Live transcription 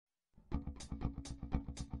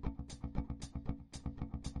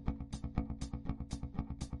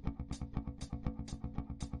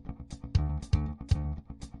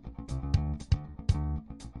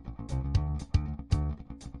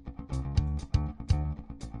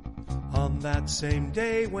On that same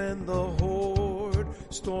day when the horde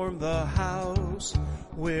stormed the house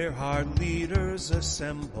where our leaders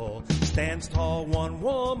assemble, stands tall one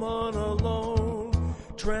woman alone,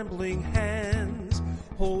 trembling hands,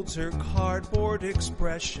 holds her cardboard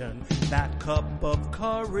expression. That cup of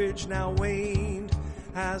courage now waned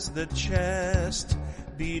as the chest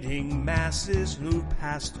beating masses moved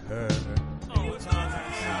past her. Oh, it's on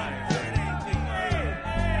that side.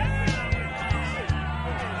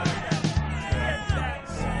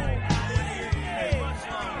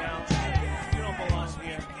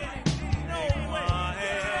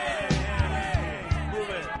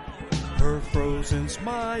 Her frozen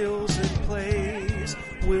smiles in place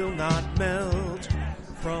will not melt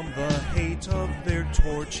from the hate of their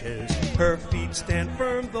torches. Her feet stand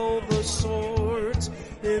firm though the swords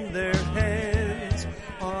in their hands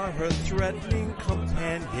are her threatening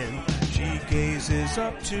companion. She gazes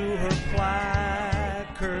up to her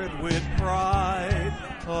placard with pride,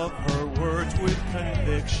 of her words with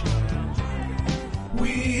conviction.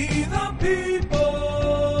 We the people,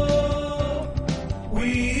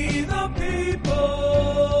 we the people,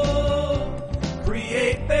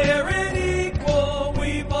 create fair and equal,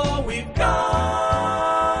 we've all we've got.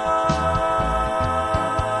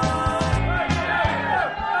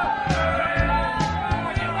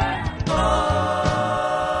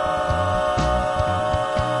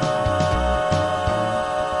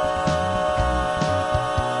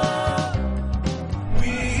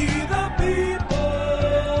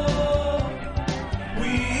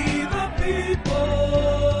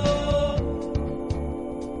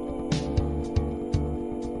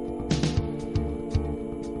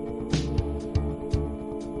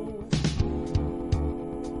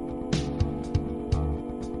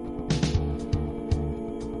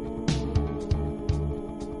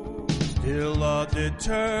 Still a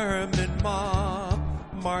determined mob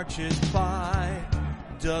marches by,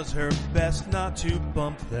 does her best not to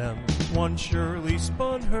bump them. One surely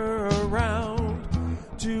spun her around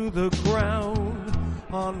to the ground.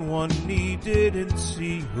 On one knee didn't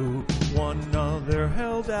see who, one other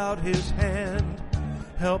held out his hand,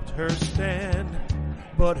 helped her stand,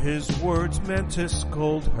 but his words meant to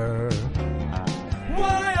scold her.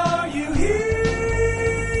 Why are you here?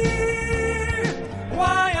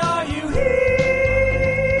 Why are you here?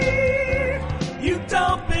 You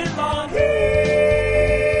don't belong here.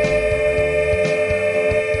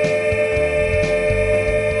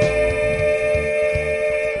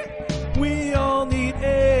 We all need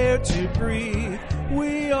air to breathe.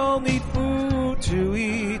 We all need food to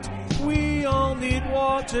eat. We all need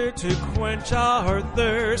water to quench our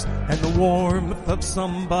thirst and the warmth of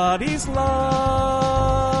somebody's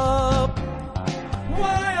love.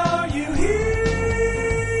 Why are you here?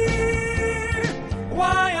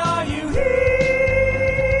 Why are you here?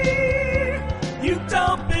 You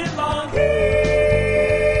don't belong here.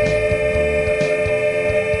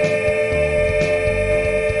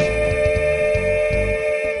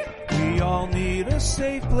 We all need a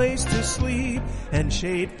safe place to sleep and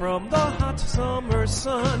shade from the hot summer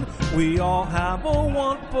sun. We all have a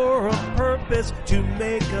want for a purpose to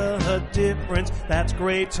make a difference that's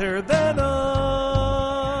greater than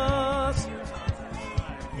us.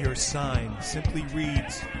 Your sign simply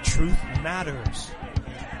reads, "Truth matters."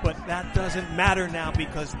 But that doesn't matter now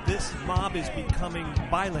because this mob is becoming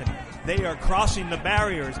violent. They are crossing the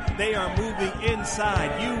barriers. They are moving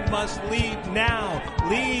inside. You must leave now.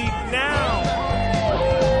 Leave now.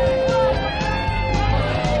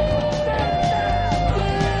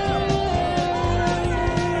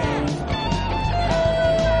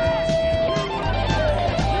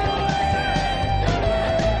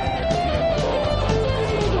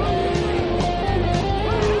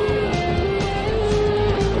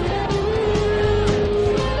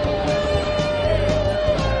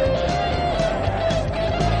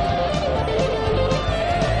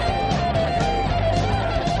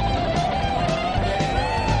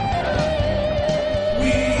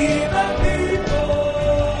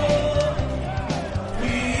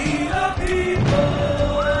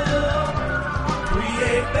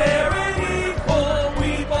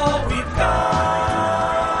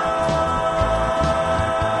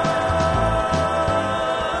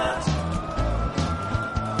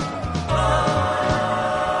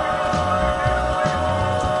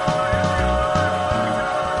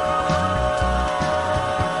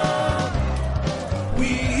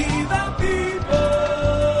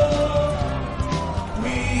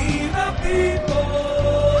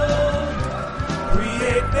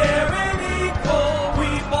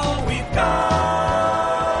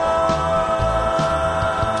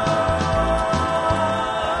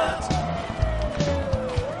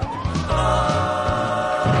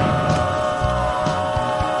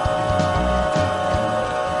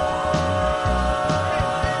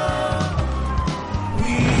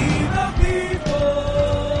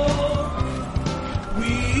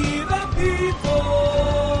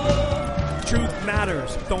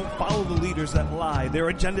 matters. Don't follow the leaders that lie. Their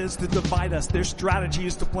agenda is to divide us. Their strategy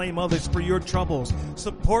is to blame others for your troubles.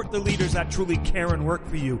 Support the leaders that truly care and work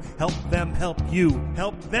for you. Help them help you.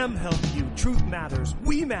 Help them help you. Truth matters.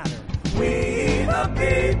 We matter. We the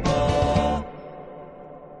people.